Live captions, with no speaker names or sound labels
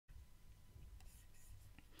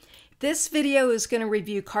This video is going to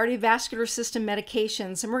review cardiovascular system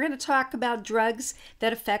medications, and we're going to talk about drugs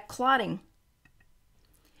that affect clotting.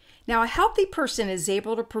 Now, a healthy person is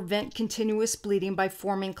able to prevent continuous bleeding by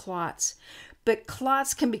forming clots, but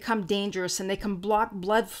clots can become dangerous and they can block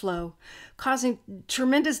blood flow, causing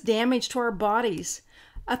tremendous damage to our bodies.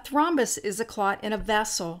 A thrombus is a clot in a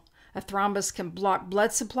vessel. A thrombus can block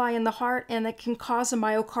blood supply in the heart, and it can cause a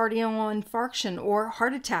myocardial infarction or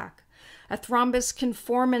heart attack. A thrombus can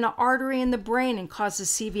form in an artery in the brain and cause a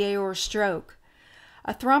CVA or a stroke.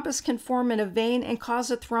 A thrombus can form in a vein and cause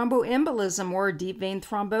a thromboembolism or a deep vein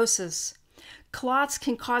thrombosis. Clots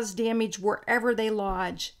can cause damage wherever they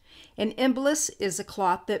lodge. An embolus is a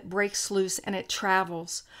clot that breaks loose and it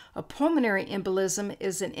travels. A pulmonary embolism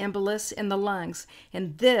is an embolus in the lungs,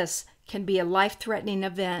 and this can be a life-threatening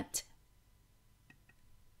event.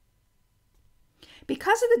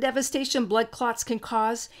 Because of the devastation blood clots can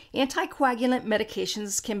cause, anticoagulant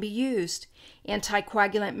medications can be used.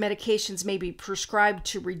 Anticoagulant medications may be prescribed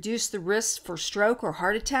to reduce the risk for stroke or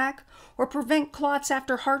heart attack, or prevent clots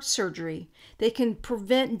after heart surgery. They can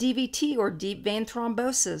prevent DVT or deep vein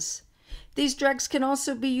thrombosis. These drugs can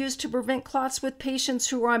also be used to prevent clots with patients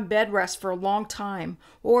who are on bed rest for a long time,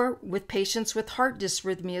 or with patients with heart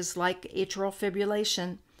dysrhythmias like atrial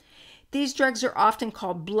fibrillation. These drugs are often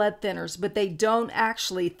called blood thinners, but they don't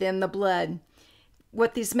actually thin the blood.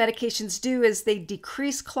 What these medications do is they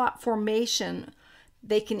decrease clot formation,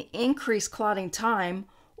 they can increase clotting time,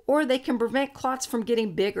 or they can prevent clots from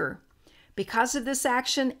getting bigger. Because of this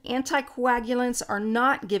action, anticoagulants are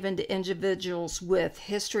not given to individuals with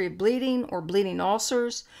history of bleeding or bleeding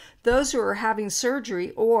ulcers, those who are having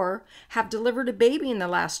surgery, or have delivered a baby in the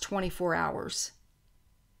last 24 hours.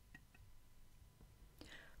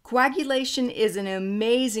 Coagulation is an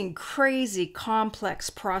amazing, crazy, complex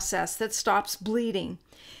process that stops bleeding.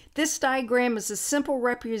 This diagram is a simple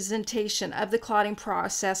representation of the clotting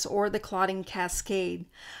process or the clotting cascade.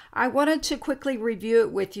 I wanted to quickly review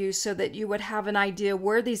it with you so that you would have an idea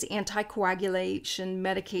where these anticoagulation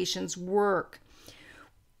medications work.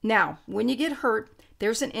 Now, when you get hurt,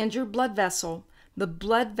 there's an injured blood vessel. The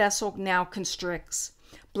blood vessel now constricts.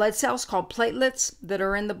 Blood cells called platelets that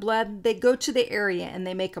are in the blood, they go to the area and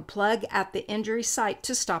they make a plug at the injury site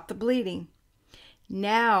to stop the bleeding.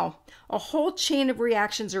 Now, a whole chain of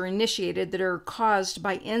reactions are initiated that are caused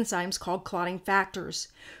by enzymes called clotting factors.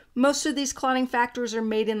 Most of these clotting factors are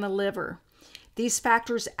made in the liver. These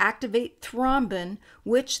factors activate thrombin,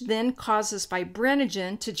 which then causes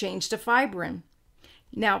fibrinogen to change to fibrin.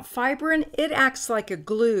 Now, fibrin, it acts like a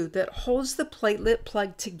glue that holds the platelet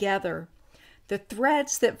plug together. The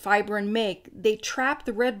threads that fibrin make, they trap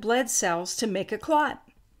the red blood cells to make a clot.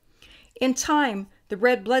 In time, the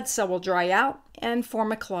red blood cell will dry out and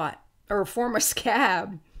form a clot, or form a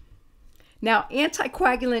scab. Now,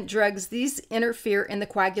 anticoagulant drugs, these interfere in the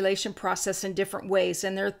coagulation process in different ways,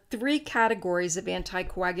 and there are three categories of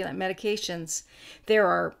anticoagulant medications. There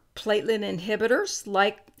are platelet inhibitors,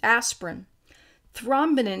 like aspirin,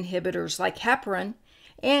 thrombin inhibitors, like heparin,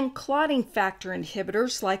 and clotting factor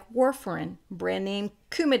inhibitors like warfarin, brand name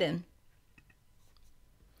Coumadin.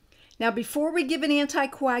 Now, before we give an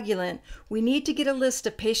anticoagulant, we need to get a list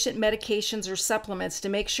of patient medications or supplements to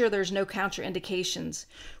make sure there's no contraindications.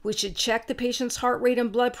 We should check the patient's heart rate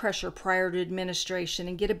and blood pressure prior to administration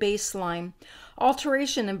and get a baseline.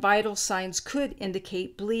 Alteration in vital signs could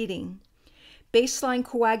indicate bleeding. Baseline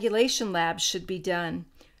coagulation labs should be done.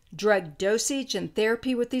 Drug dosage and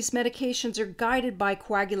therapy with these medications are guided by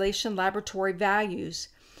coagulation laboratory values.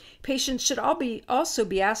 Patients should also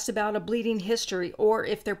be asked about a bleeding history or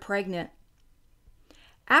if they're pregnant.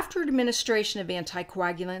 After administration of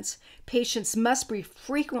anticoagulants, patients must be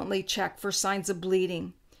frequently checked for signs of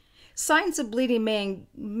bleeding. Signs of bleeding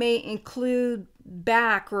may include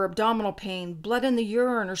back or abdominal pain, blood in the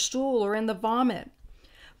urine or stool or in the vomit.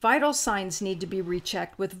 Vital signs need to be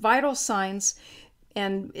rechecked. With vital signs,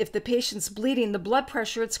 and if the patient's bleeding, the blood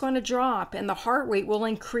pressure, it's going to drop and the heart rate will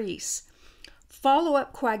increase.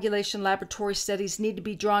 Follow-up coagulation laboratory studies need to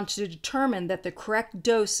be drawn to determine that the correct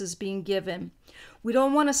dose is being given. We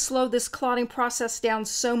don't want to slow this clotting process down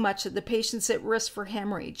so much that the patient's at risk for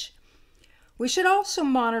hemorrhage. We should also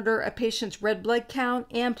monitor a patient's red blood count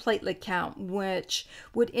and platelet count, which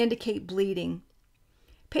would indicate bleeding.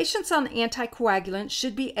 Patients on anticoagulants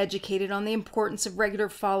should be educated on the importance of regular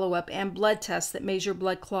follow-up and blood tests that measure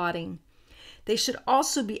blood clotting. They should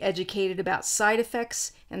also be educated about side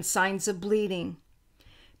effects and signs of bleeding.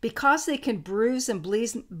 Because they can bruise and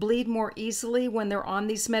bleed more easily when they're on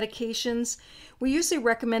these medications, we usually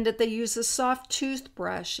recommend that they use a soft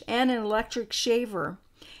toothbrush and an electric shaver.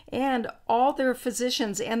 And all their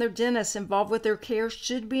physicians and their dentists involved with their care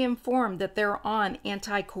should be informed that they're on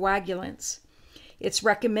anticoagulants. It's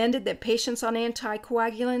recommended that patients on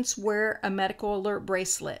anticoagulants wear a medical alert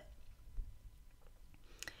bracelet.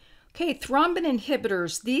 Okay, thrombin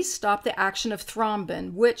inhibitors. These stop the action of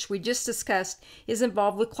thrombin, which we just discussed is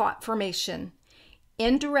involved with clot formation.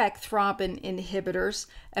 Indirect thrombin inhibitors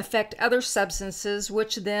affect other substances,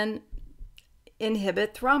 which then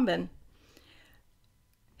inhibit thrombin.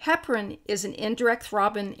 Heparin is an indirect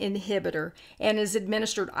thrombin inhibitor and is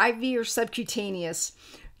administered IV or subcutaneous.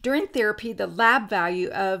 During therapy, the lab value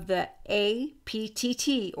of the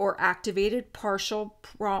APTT, or activated partial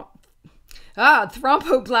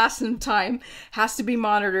thromboplastin time, has to be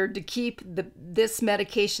monitored to keep this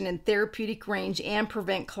medication in therapeutic range and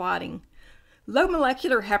prevent clotting. Low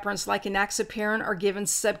molecular heparins like enoxaparin are given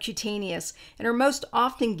subcutaneous and are most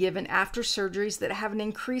often given after surgeries that have an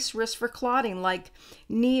increased risk for clotting, like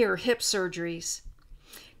knee or hip surgeries.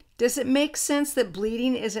 Does it make sense that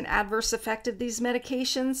bleeding is an adverse effect of these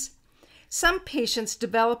medications? Some patients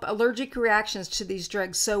develop allergic reactions to these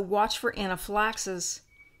drugs, so watch for anaphylaxis.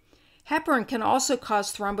 Heparin can also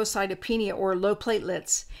cause thrombocytopenia or low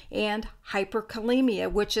platelets and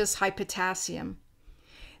hyperkalemia, which is high potassium.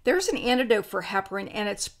 There's an antidote for heparin, and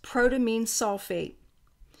it's protamine sulfate.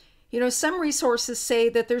 Some resources say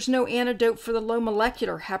that there's no antidote for the low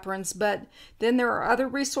molecular heparins, but then there are other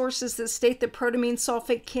resources that state that protamine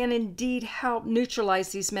sulfate can indeed help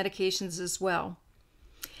neutralize these medications as well.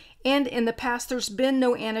 And in the past, there's been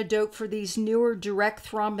no antidote for these newer direct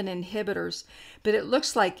thrombin inhibitors, but it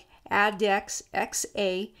looks like Addex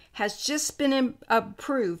XA has just been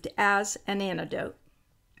approved as an antidote.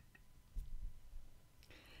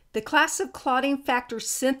 The class of clotting factor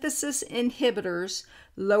synthesis inhibitors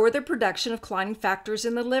lower the production of clotting factors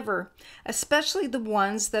in the liver, especially the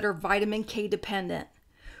ones that are vitamin K dependent.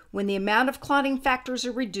 When the amount of clotting factors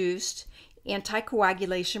are reduced,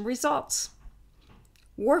 anticoagulation results.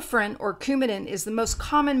 Warfarin or Coumadin is the most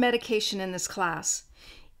common medication in this class.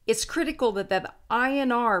 It's critical that the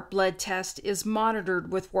INR blood test is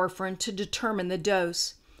monitored with warfarin to determine the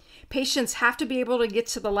dose. Patients have to be able to get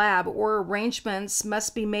to the lab, or arrangements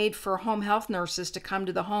must be made for home health nurses to come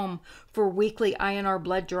to the home for weekly INR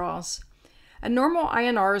blood draws. A normal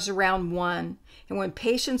INR is around 1, and when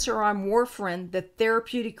patients are on warfarin, the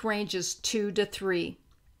therapeutic range is 2 to 3.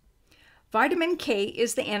 Vitamin K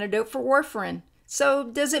is the antidote for warfarin. So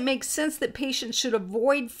does it make sense that patients should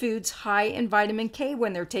avoid foods high in vitamin K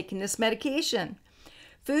when they're taking this medication?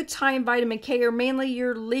 Foods high in vitamin K are mainly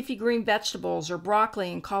your leafy green vegetables or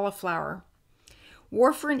broccoli and cauliflower.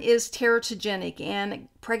 Warfarin is teratogenic and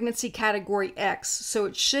pregnancy category X, so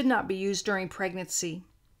it should not be used during pregnancy.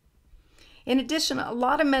 In addition, a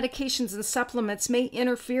lot of medications and supplements may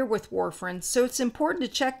interfere with warfarin, so it's important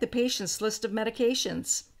to check the patient's list of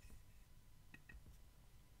medications.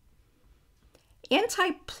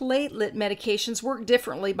 Antiplatelet medications work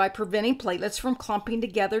differently by preventing platelets from clumping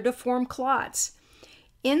together to form clots.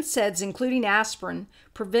 NSAIDs, including aspirin,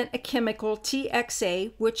 prevent a chemical,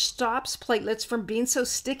 TXA, which stops platelets from being so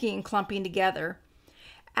sticky and clumping together.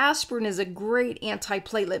 Aspirin is a great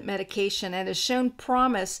antiplatelet medication and has shown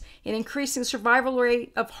promise in increasing survival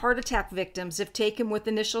rate of heart attack victims if taken with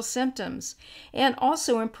initial symptoms, and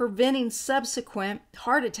also in preventing subsequent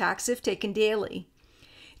heart attacks if taken daily.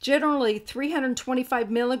 Generally, 325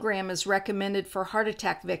 milligrams is recommended for heart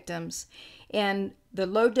attack victims, and the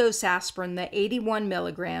low-dose aspirin, the 81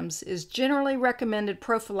 milligrams, is generally recommended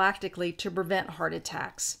prophylactically to prevent heart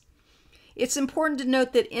attacks. It's important to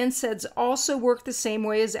note that NSAIDs also work the same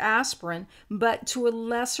way as aspirin, but to a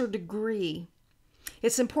lesser degree.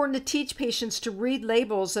 It's important to teach patients to read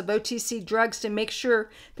labels of OTC drugs to make sure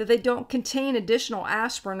that they don't contain additional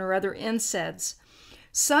aspirin or other NSAIDs.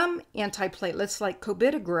 Some antiplatelets, like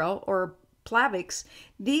clopidogrel or Plavix,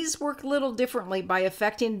 these work a little differently by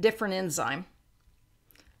affecting a different enzyme.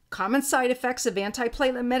 Common side effects of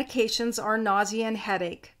antiplatelet medications are nausea and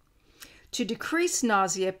headache. To decrease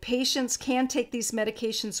nausea, patients can take these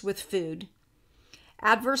medications with food.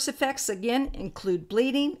 Adverse effects again include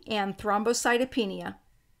bleeding and thrombocytopenia.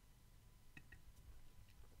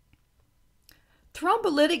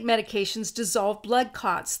 Thrombolytic medications dissolve blood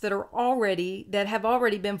clots that have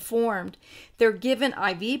already been formed. They're given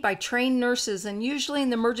IV by trained nurses and usually in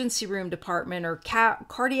the emergency room department or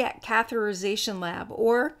cardiac catheterization lab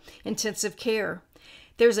or intensive care.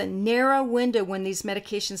 There's a narrow window when these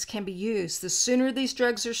medications can be used. The sooner these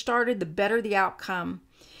drugs are started, the better the outcome.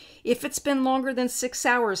 If it's been longer than 6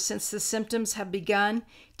 hours since the symptoms have begun,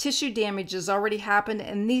 tissue damage has already happened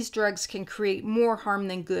and these drugs can create more harm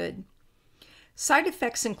than good. Side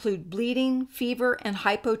effects include bleeding, fever, and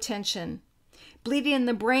hypotension. Bleeding in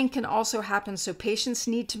the brain can also happen, so patients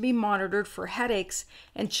need to be monitored for headaches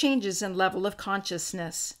and changes in level of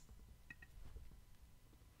consciousness.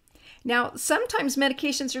 Now, sometimes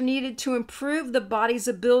medications are needed to improve the body's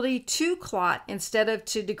ability to clot instead of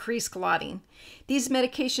to decrease clotting. These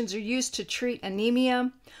medications are used to treat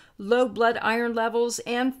anemia, low blood iron levels,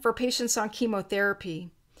 and for patients on chemotherapy.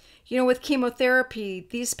 With chemotherapy,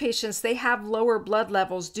 these patients, they have lower blood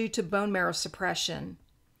levels due to bone marrow suppression.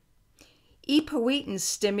 Epoetin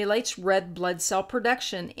stimulates red blood cell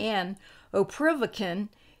production, and oprivacaine,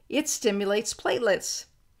 it stimulates platelets.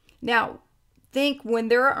 Now, think when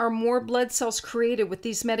there are more blood cells created with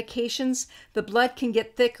these medications, the blood can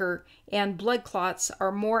get thicker and blood clots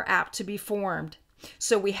are more apt to be formed.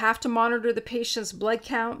 So we have to monitor the patient's blood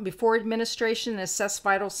count before administration and assess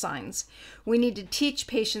vital signs. We need to teach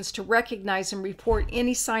patients to recognize and report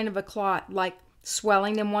any sign of a clot, like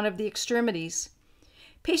swelling in one of the extremities.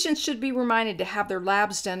 Patients should be reminded to have their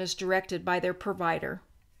labs done as directed by their provider.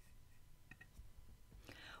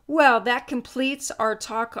 Well, that completes our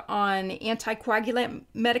talk on anticoagulant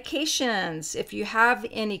medications. If you have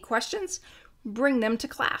any questions, bring them to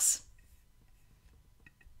class.